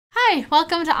Hi,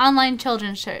 welcome to Online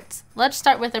Children's Church. Let's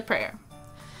start with a prayer.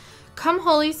 Come,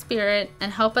 Holy Spirit,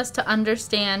 and help us to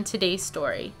understand today's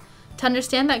story, to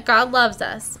understand that God loves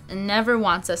us and never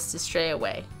wants us to stray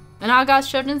away. And all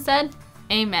God's children said,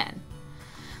 Amen.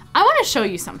 I want to show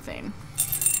you something.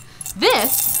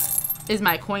 This is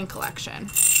my coin collection.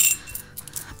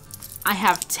 I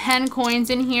have 10 coins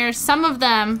in here. Some of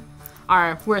them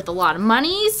are worth a lot of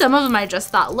money. Some of them I just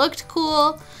thought looked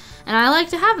cool, and I like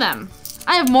to have them.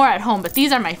 I have more at home, but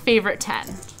these are my favorite 10.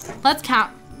 Let's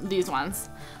count these ones.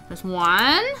 There's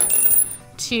 1,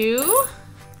 2,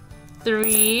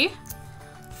 3,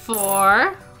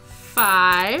 4,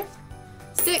 5,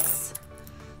 6,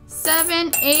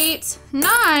 7, 8,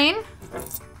 9.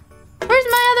 Where's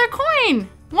my other coin?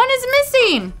 One is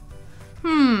missing.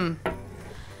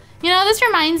 You know, this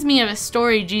reminds me of a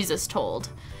story Jesus told.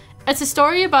 It's a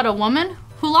story about a woman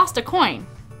who lost a coin.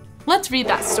 Let's read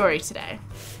that story today.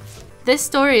 This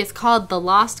story is called The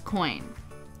Lost Coin.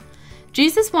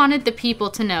 Jesus wanted the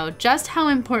people to know just how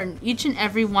important each and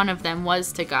every one of them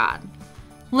was to God.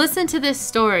 Listen to this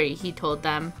story, he told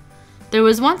them. There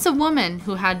was once a woman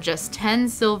who had just 10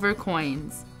 silver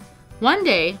coins. One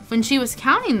day, when she was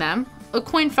counting them, a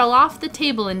coin fell off the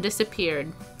table and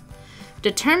disappeared.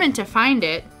 Determined to find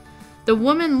it, the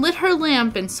woman lit her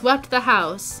lamp and swept the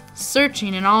house,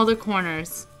 searching in all the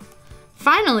corners.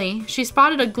 Finally, she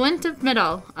spotted a glint of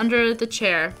metal under the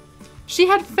chair. She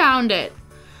had found it.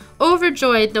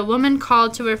 Overjoyed, the woman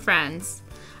called to her friends.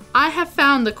 "I have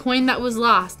found the coin that was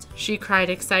lost," she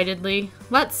cried excitedly.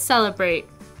 "Let's celebrate."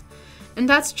 And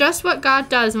that's just what God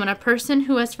does when a person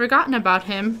who has forgotten about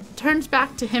him turns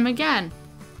back to him again,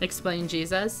 explained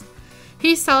Jesus.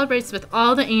 He celebrates with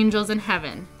all the angels in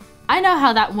heaven. I know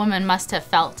how that woman must have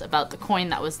felt about the coin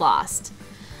that was lost.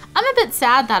 I'm a bit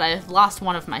sad that I've lost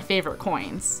one of my favorite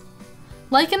coins.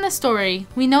 Like in the story,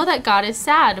 we know that God is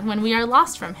sad when we are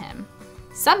lost from him.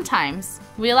 Sometimes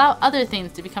we allow other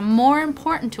things to become more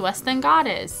important to us than God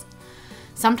is.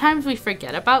 Sometimes we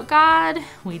forget about God,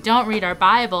 we don't read our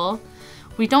Bible,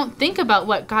 we don't think about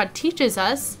what God teaches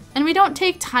us, and we don't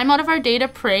take time out of our day to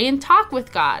pray and talk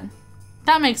with God.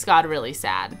 That makes God really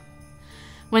sad.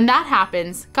 When that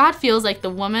happens, God feels like the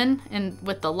woman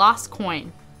with the lost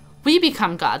coin. We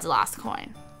become God's lost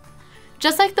coin.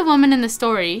 Just like the woman in the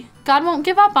story, God won't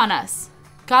give up on us.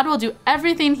 God will do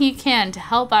everything he can to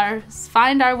help us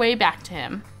find our way back to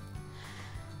him.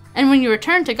 And when you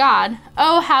return to God,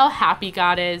 oh, how happy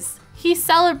God is. He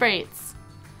celebrates.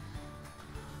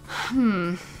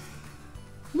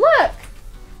 Look!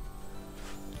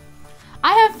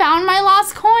 I have found my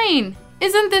lost coin.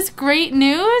 Isn't this great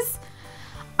news?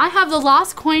 I have the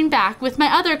lost coin back with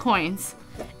my other coins.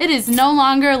 It is no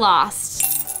longer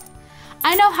lost.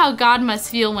 I know how God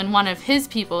must feel when one of his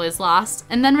people is lost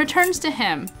and then returns to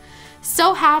him,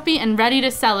 so happy and ready to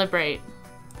celebrate.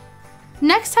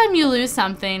 Next time you lose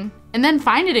something and then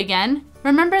find it again,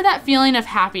 remember that feeling of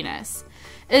happiness.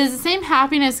 It is the same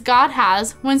happiness God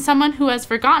has when someone who has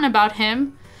forgotten about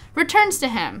him returns to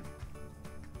him.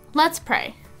 Let's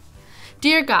pray.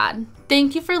 Dear God,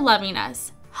 thank you for loving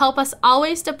us. Help us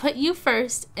always to put you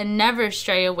first and never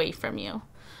stray away from you.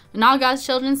 And all God's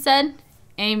children said,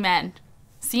 Amen.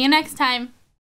 See you next time.